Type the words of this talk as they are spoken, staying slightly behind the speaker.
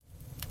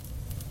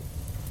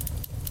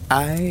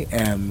I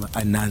am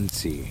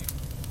Anansi,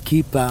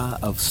 keeper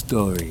of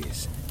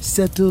stories.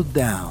 Settle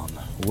down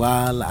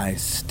while I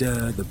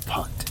stir the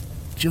pot.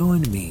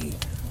 Join me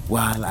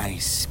while I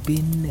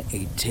spin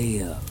a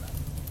tale.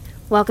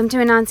 Welcome to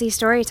Anansi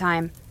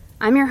Storytime.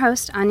 I'm your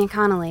host, Anya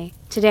Connolly.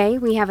 Today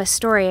we have a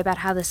story about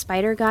how the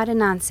spider god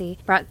Anansi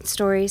brought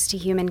stories to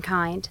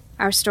humankind.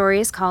 Our story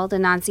is called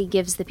Anansi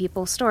Gives the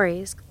People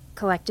Stories,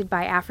 collected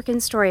by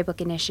African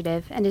Storybook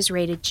Initiative and is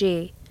rated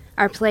G.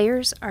 Our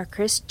players are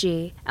Chris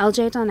G.,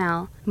 LJ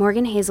Donnell,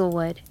 Morgan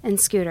Hazelwood, and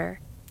Scooter.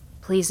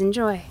 Please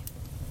enjoy.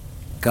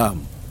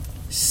 Come,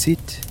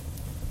 sit,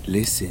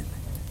 listen.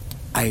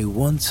 I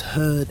once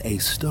heard a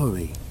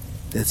story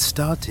that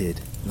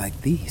started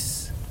like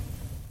this.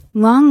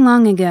 Long,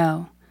 long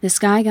ago, the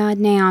sky god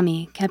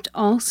Naomi kept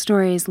all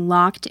stories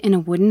locked in a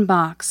wooden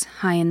box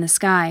high in the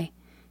sky.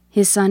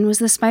 His son was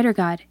the spider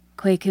god,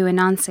 Kwaku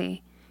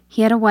Anansi.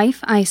 He had a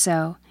wife,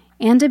 Iso,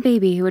 and a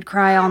baby who would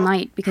cry all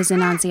night because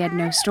Anansi had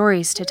no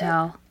stories to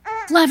tell.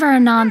 Clever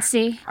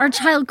Anansi. Our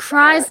child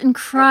cries and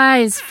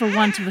cries for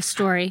want of a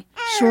story.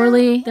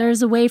 Surely there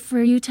is a way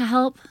for you to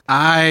help?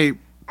 I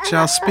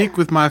shall speak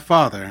with my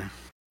father.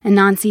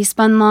 Anansi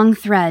spun long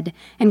thread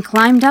and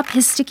climbed up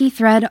his sticky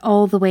thread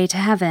all the way to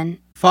heaven.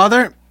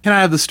 Father, can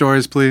I have the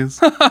stories, please?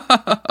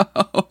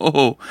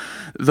 Oh,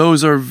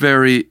 those are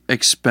very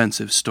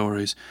expensive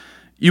stories.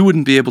 You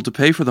wouldn't be able to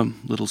pay for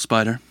them, little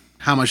spider.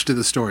 How much do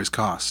the stories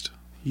cost?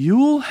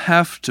 You'll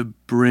have to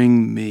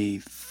bring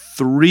me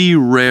 3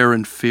 rare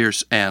and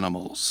fierce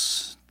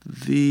animals.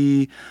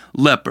 The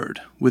leopard,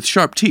 with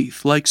sharp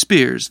teeth like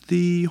spears,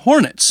 the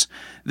hornets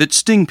that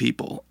sting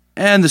people,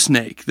 and the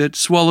snake that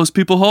swallows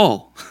people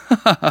whole.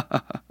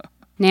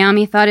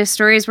 Naomi thought his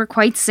stories were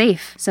quite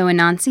safe, so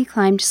Anansi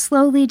climbed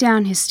slowly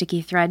down his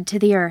sticky thread to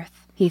the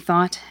earth. He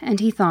thought, and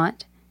he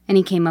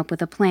came up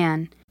with a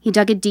plan. He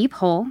dug a deep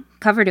hole,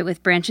 covered it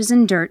with branches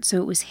and dirt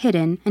so it was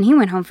hidden, and he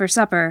went home for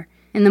supper.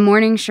 In the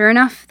morning, sure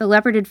enough, the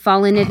leopard had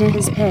fallen into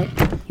his pit.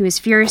 He was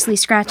furiously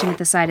scratching at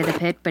the side of the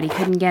pit, but he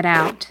couldn't get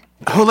out.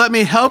 Oh, let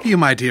me help you,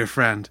 my dear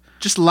friend.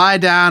 Just lie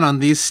down on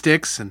these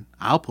sticks and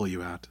I'll pull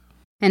you out.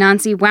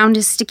 Anansi wound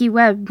his sticky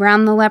web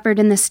round the leopard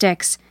and the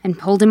sticks and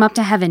pulled him up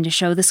to heaven to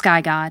show the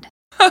sky god.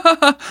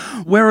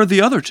 Where are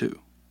the other 2?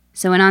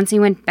 So Anansi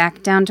went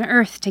back down to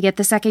earth to get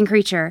the second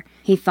creature.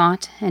 He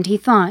thought, and he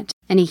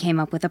came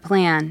up with a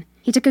plan.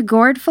 He took a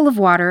gourd full of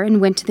water and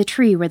went to the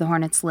tree where the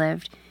hornets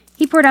lived.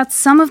 He poured out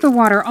some of the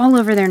water all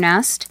over their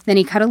nest, then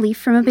he cut a leaf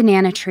from a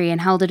banana tree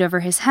and held it over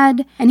his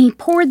head, and he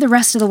poured the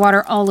rest of the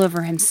water all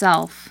over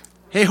himself.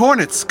 Hey,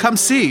 hornets, come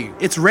see.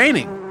 It's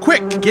raining.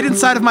 Quick, get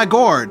inside of my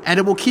gourd, and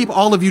it will keep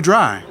all of you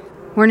dry.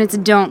 Hornets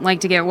don't like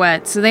to get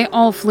wet, so they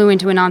all flew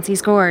into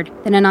Anansi's gourd.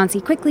 Then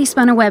Anansi quickly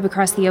spun a web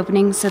across the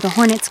opening so the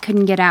hornets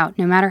couldn't get out,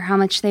 no matter how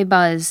much they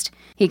buzzed.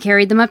 He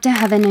carried them up to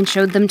heaven and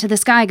showed them to the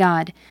sky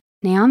god.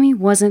 Naomi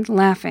wasn't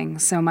laughing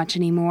so much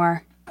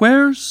anymore.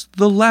 Where's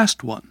the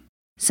last one?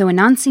 So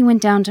Anansi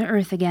went down to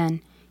earth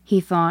again.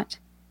 He thought,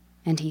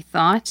 and he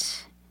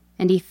thought,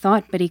 and he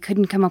thought, but he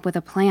couldn't come up with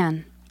a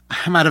plan.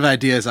 I'm out of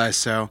ideas,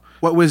 Iso.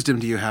 What wisdom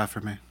do you have for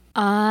me?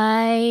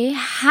 I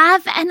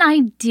have an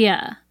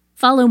idea.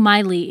 Follow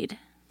my lead.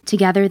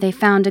 Together they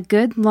found a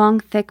good,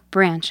 long, thick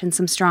branch and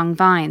some strong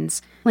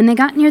vines. When they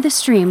got near the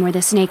stream where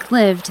the snake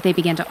lived, they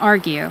began to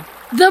argue.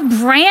 The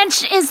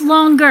branch is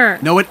longer.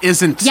 No, it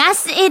isn't.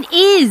 Yes, it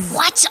is.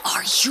 What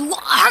are you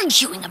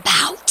arguing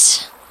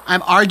about?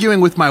 I'm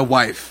arguing with my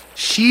wife.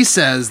 She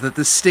says that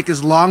the stick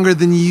is longer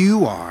than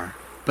you are,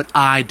 but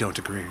I don't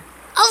agree.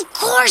 Of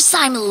course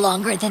I'm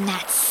longer than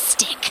that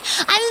stick.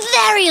 I'm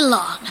very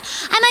long.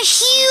 I'm a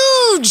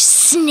huge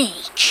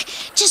snake.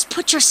 Just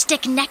put your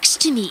stick next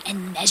to me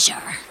and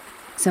measure.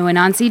 So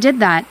Anansi did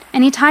that,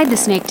 and he tied the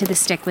snake to the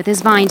stick with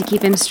his vine to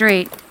keep him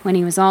straight. When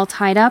he was all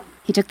tied up,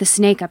 he took the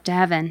snake up to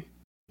heaven.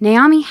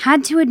 Naomi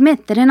had to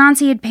admit that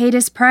Anansi had paid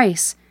his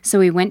price, so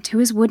he went to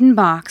his wooden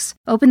box,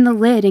 opened the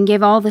lid, and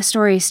gave all the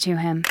stories to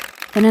him.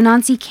 Then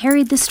Anansi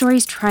carried the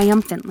stories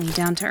triumphantly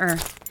down to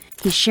earth.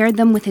 He shared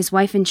them with his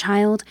wife and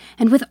child,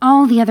 and with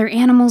all the other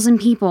animals and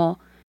people.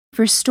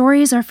 For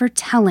stories are for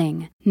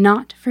telling,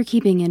 not for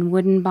keeping in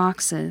wooden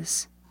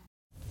boxes.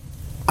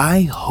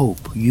 I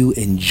hope you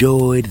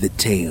enjoyed the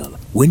tale.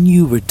 When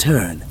you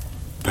return,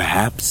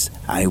 perhaps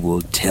I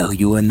will tell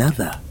you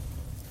another.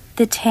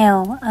 The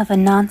tale of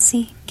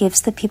Anansi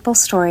Gives the People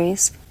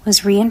Stories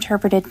was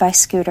reinterpreted by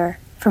Scooter.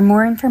 For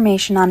more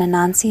information on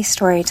Anansi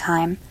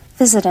Storytime,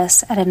 visit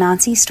us at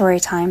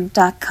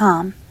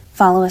anansistorytime.com.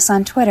 Follow us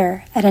on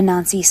Twitter at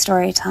Anansi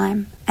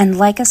Storytime, and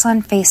like us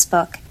on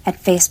Facebook at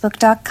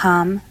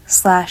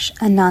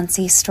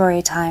facebook.com/Anansi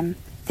Storytime.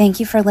 Thank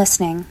you for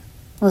listening.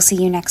 We'll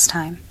see you next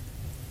time.